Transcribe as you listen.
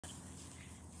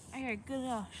Okay, good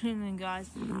afternoon,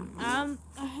 guys. I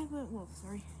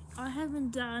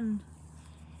haven't done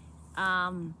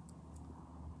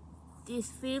this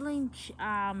feeling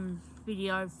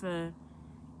video for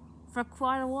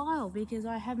quite a while because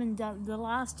I haven't done. The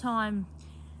last time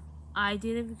I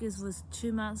did it because it was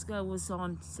 2 months ago, was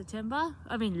on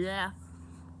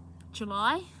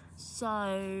July.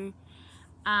 So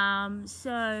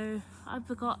I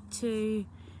forgot to,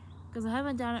 because I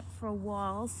haven't done it for a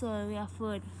while, so I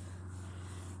thought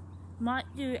might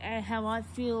do a how I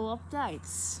feel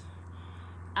updates.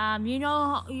 You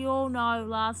all know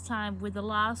last time with the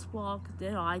last vlog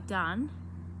that I done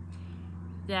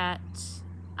that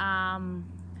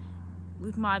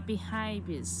with my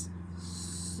behaviors.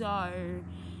 So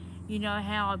you know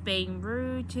how I've been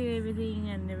rude to everything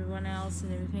and everyone else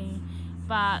and everything,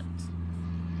 but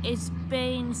it's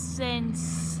been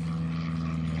since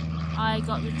I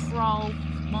got the troll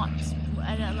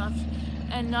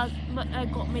and it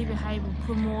got me behaving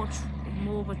for more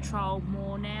of a troll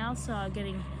more now, so I'm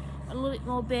getting a little bit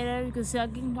more better because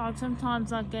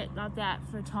sometimes I get like that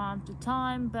from time to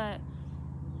time, but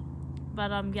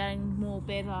I'm getting more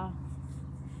better.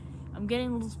 I'm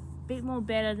getting a little bit more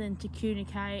better than to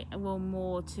communicate, well,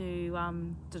 more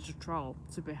to troll,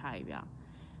 to behaviour,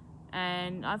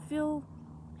 and I feel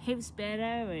heaps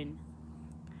better, and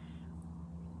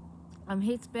I'm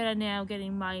heaps better now,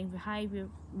 getting my behaviour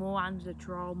more under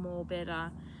control, more better,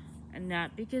 and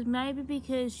that because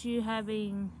you're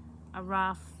having a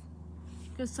rough,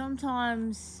 because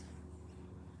sometimes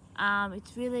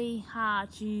it's really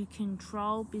hard to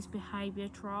control this behaviour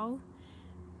troll,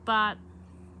 but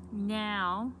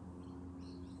now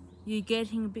you're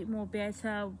getting a bit more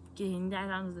better, getting that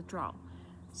under the control.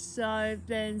 So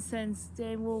then since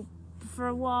then, well, for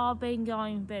a while I've been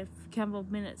going about a couple of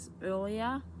minutes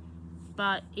earlier,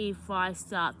 but if I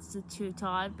start too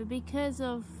tired, but because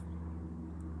of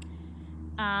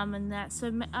and that, so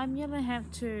I'm gonna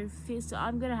have to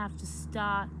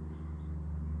start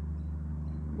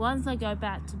once I go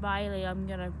back to Bailey. I'm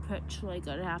gonna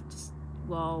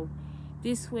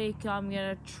this week I'm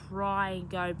gonna try and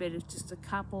go to bed just a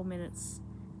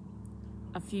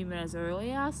few minutes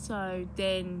earlier, just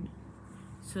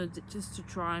to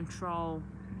try and control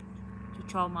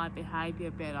my behaviour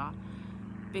better.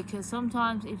 Because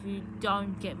sometimes if you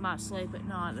don't get much sleep at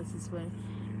night,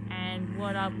 and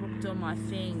what I've looked on my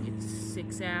thing, it's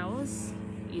 6 hours,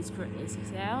 is correctly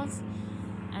 6 hours,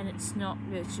 and it's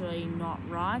virtually not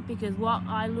right, because what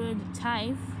I learned at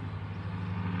TAFE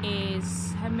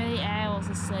is how many hours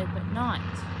of sleep at night.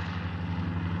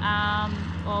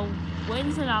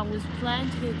 Wednesday I was planning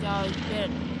to go to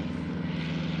bed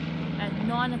at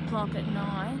 9 o'clock at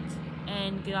night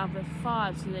and get up at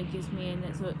 5, so that gives me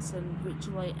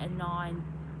virtually a 9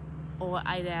 or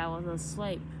 8 hours of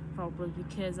sleep, probably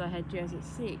because I had Jess at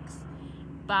 6.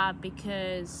 But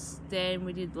because then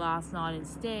we did last night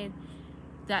instead,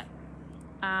 that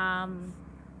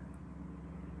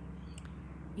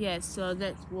so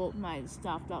that's what made it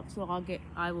stuffed up, so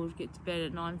I will get to bed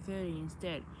at 9:30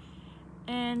 instead.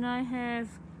 And I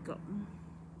have got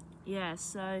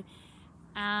so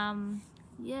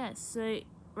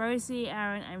Rosie,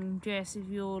 Aaron, and Jess, if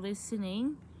you're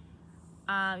listening,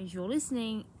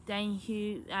 thank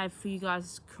you for you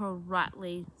guys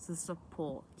correctly to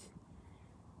support,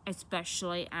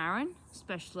 especially Aaron,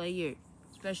 especially you,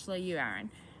 Aaron,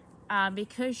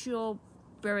 because you're a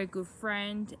very good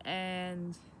friend,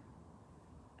 and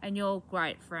you're a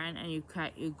great friend, and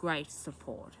you're great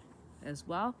support as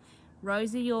well.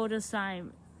 Rosie, you're the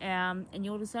same, and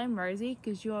you're the same, Rosie,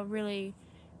 because you're a really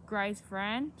great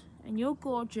friend, and you're a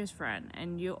gorgeous friend,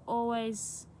 and you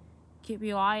always keep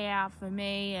your eye out for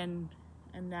me and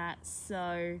that.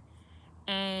 So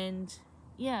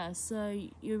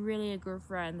you're really a good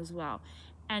friend as well.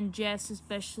 And Jess,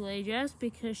 especially Jess,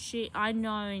 because I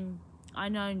known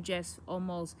Jess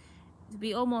almost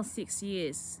 6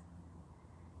 years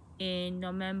in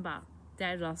November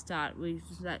that I started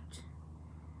with that.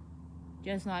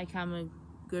 Jess and I become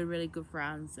really good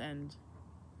friends and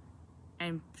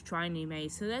training me.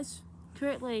 So that's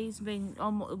currently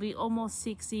it'll be almost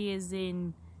 6 years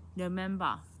in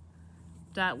November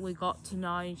that we got to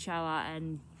know each other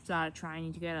and started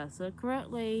training together. So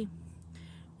currently,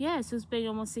 so it's been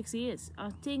almost 6 years. I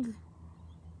think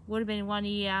would have been 1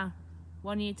 year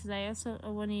today, or so,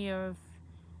 1 year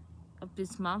of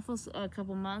this month, or a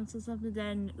couple months or something.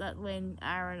 Then that when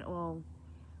Aaron,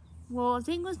 I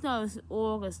think it was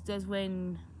August. That's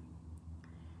when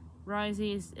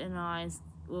Rosie and I,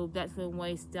 that's when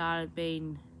we started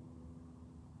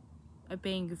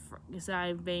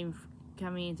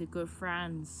coming into good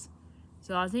friends.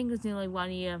 So I think it's nearly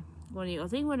 1 year I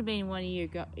think it would have been 1 year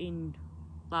ago in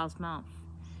last month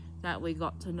that we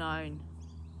got to know,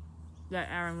 that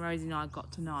Aaron, Rosie and I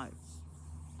got to know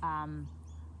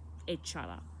each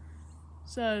other.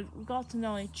 So we got to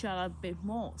know each other a bit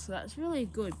more. So that's really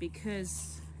good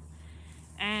because,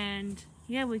 and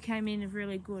yeah, we came in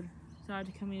really good.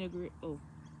 Started to come in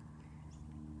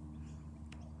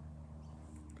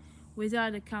we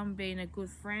started to come being a good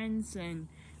friends, and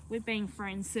we've been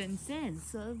friends since then.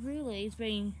 So really, it's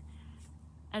been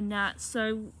a nut.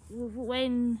 So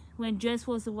when Jess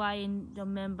was away in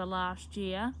November last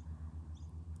year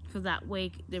for that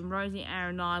week, then Rosie,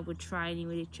 Aaron, and I were training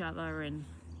with each other,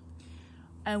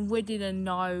 and we didn't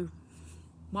know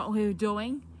what we were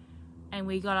doing, and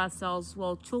we got ourselves,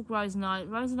 well, took Rosie and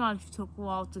I took a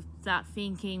while to start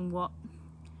thinking what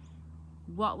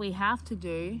we have to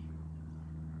do.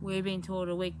 We've been taught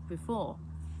a week before,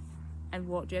 and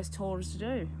what Jess told us to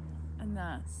do, and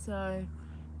that. So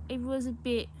it was a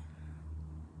bit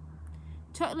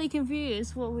totally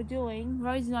confused what we're doing.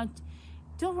 Rosie,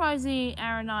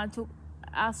 Aaron and I took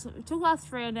us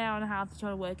 3 an hour and a half to try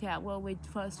to work out what we're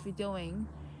supposed to be doing.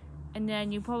 And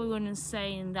then you probably wouldn't have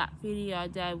seen that video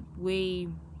that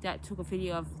took a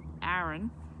video of Aaron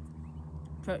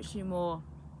approaching more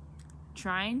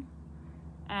train,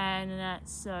 and that.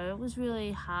 So it was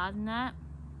really hard in that.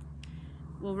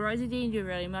 Well, Rosie didn't do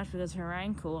really much because her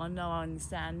ankle. I know, I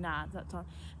understand that time.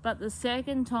 But the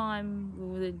second time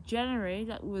was in January.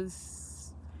 That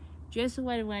was just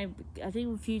away. I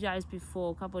think a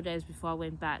couple of days before I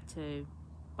went back to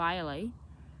Bailey,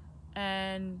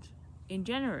 and in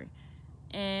January,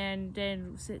 and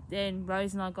then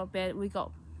Rose and I got better.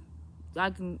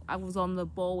 I was on the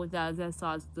ball with those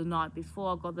exercises the night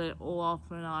before. I got that all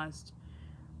organised,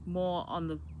 more on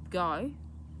the go.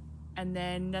 And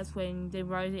then that's when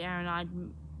Rosie,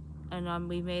 Aaron, and I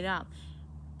we meet up.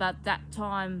 But that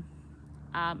time,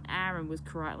 Aaron was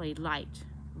correctly late.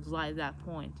 It was late at that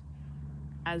point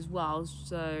as well.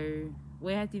 So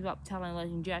we had to give up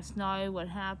letting Jess know what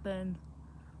happened.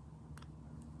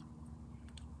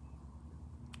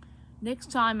 Next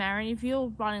time, Aaron, if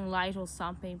you're running late or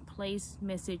something, please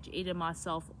message either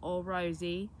myself or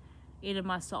Rosie.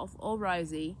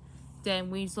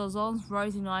 Then as long as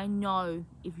Rosie and I know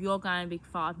if you're going to be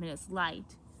 5 minutes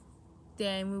late,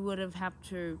 then I would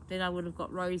have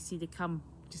got Rosie to come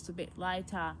just a bit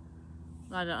later.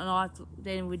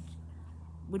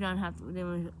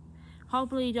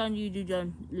 Hopefully you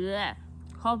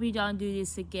don't do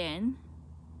this again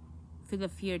for the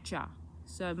future.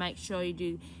 So make sure you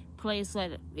do. Please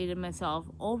let either myself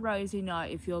or Rosie know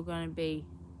if you're going to be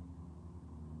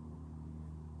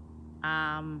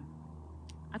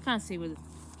I can't see what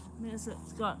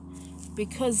it's got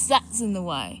because that's in the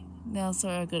way. Now,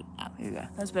 sorry, I got up. Here we go.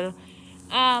 That's better.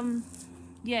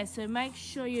 Yeah. So make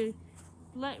sure you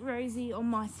let Rosie or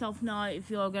myself know if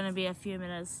you're going to be a few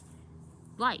minutes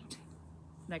late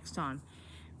next time.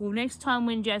 Well, next time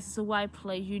when Jess is away,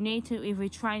 please, you need to, if we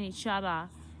train each other,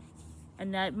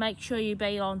 and make sure you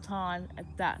be on time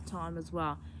at that time as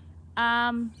well.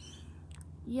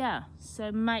 Yeah.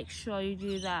 So make sure you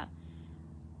do that.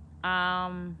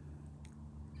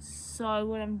 So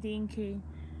what I'm thinking,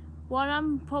 what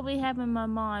I'm probably having in my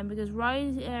mind, because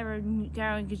Rose, Aaron,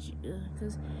 Garen,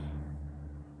 because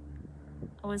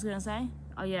I was gonna say,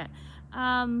 oh yeah,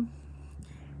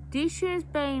 this year's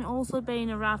also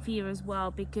been a rough year as well,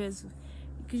 because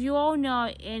you all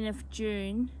know end of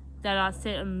June that I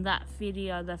said on that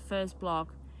video, the first blog,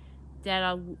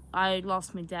 that I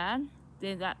lost my dad.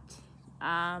 Then that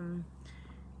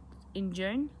in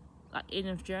June. Like end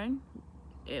of June,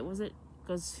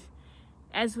 because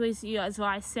as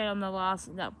I said on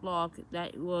that blog,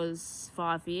 that was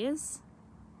 5 years.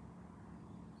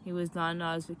 He was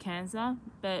diagnosed with cancer,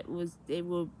 but was it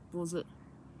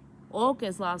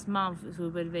August last month? It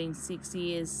would have been 6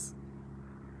 years.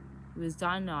 He was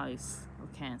diagnosed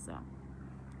with cancer.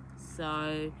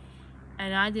 So,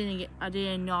 and I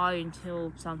didn't know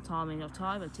until sometime in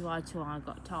October, till I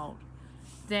got told.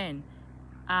 Then,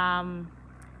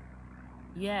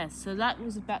 yeah, so that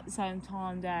was about the same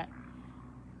time that,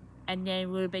 and then it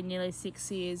would have been nearly 6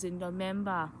 years in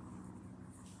November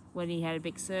when he had a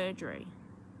big surgery.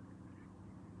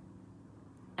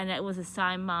 And that was the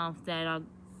same month that I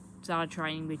started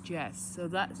training with Jess. So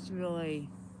that's really,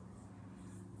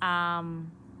 so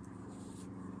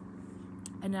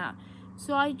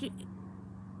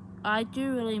I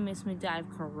do really miss my dad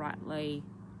correctly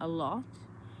a lot.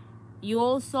 You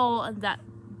all saw that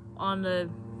on the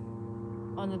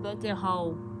birthday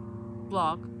whole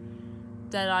blog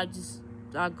that I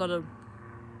got a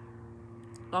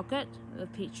locket, a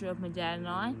picture of my dad and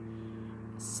I.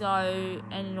 So,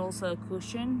 and then also a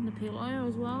cushion, the pillow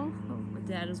as well, with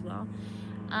that as well.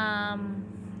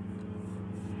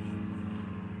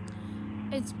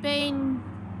 It's been,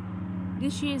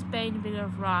 this year's been a bit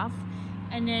of rough,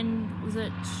 and then it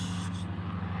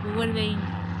would have been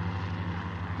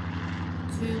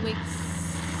 2 weeks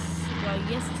ago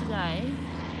yesterday,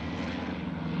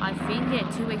 I think, yeah,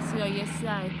 2 weeks ago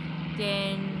yesterday,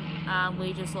 then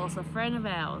we just lost a friend of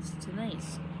ours,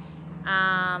 Denise.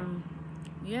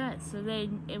 Yeah, so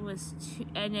then it was,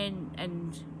 and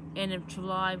end of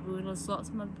July we lost lots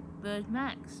of my bird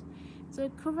Max. So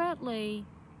correctly,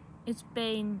 it's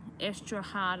been extra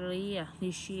harder year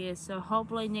this year, so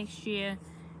hopefully next year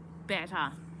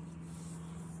better.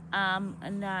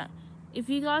 And that, if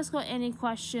you guys got any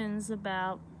questions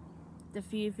about the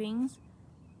few things,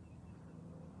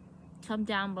 come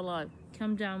down below.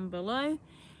 Rosie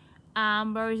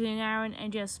and Aaron,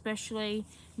 and just especially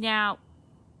now,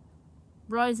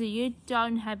 Rosie, you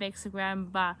don't have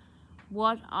Instagram, but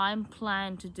what I'm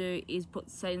planning to do is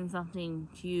send something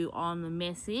to you on the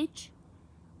message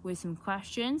with some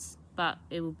questions, but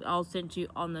I'll send to you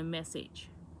on the message,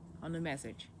 and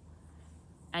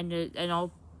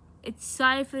it's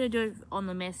safer to do it on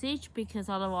the message, because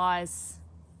otherwise,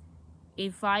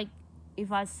 if I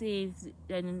see,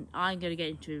 then I'm gonna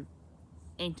get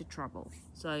into trouble.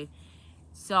 So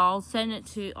I'll send it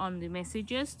to on the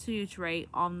messages to you three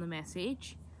on the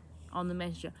messenger.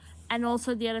 And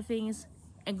also the other thing is,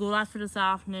 and good luck for this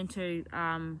afternoon too,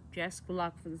 Jess. Good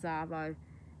luck for this Arvo,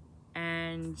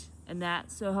 and that.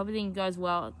 So hope everything goes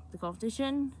well at the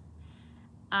competition.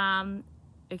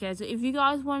 Okay, so if you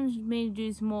guys want me to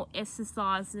do some more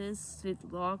exercises with the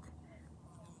vlog,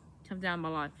 come down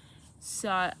below.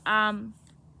 So I'm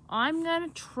gonna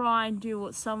try and do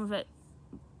some of it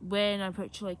when I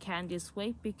virtually can this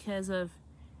week, because of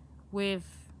with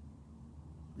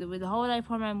the holiday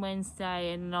program on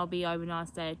Wednesday, and I'll be overnight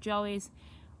stay at Joey's,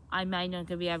 I may not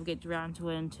be able to get around to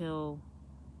it until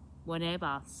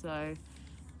whenever, so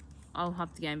I'll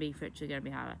have to go and be virtually going to be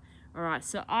harder. Alright,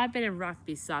 so I better wrap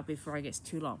this up before it gets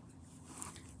too long.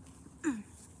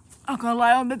 I've got to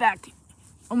lay on my back.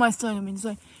 On my stomach,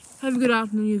 so have a good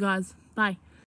afternoon, you guys. Bye.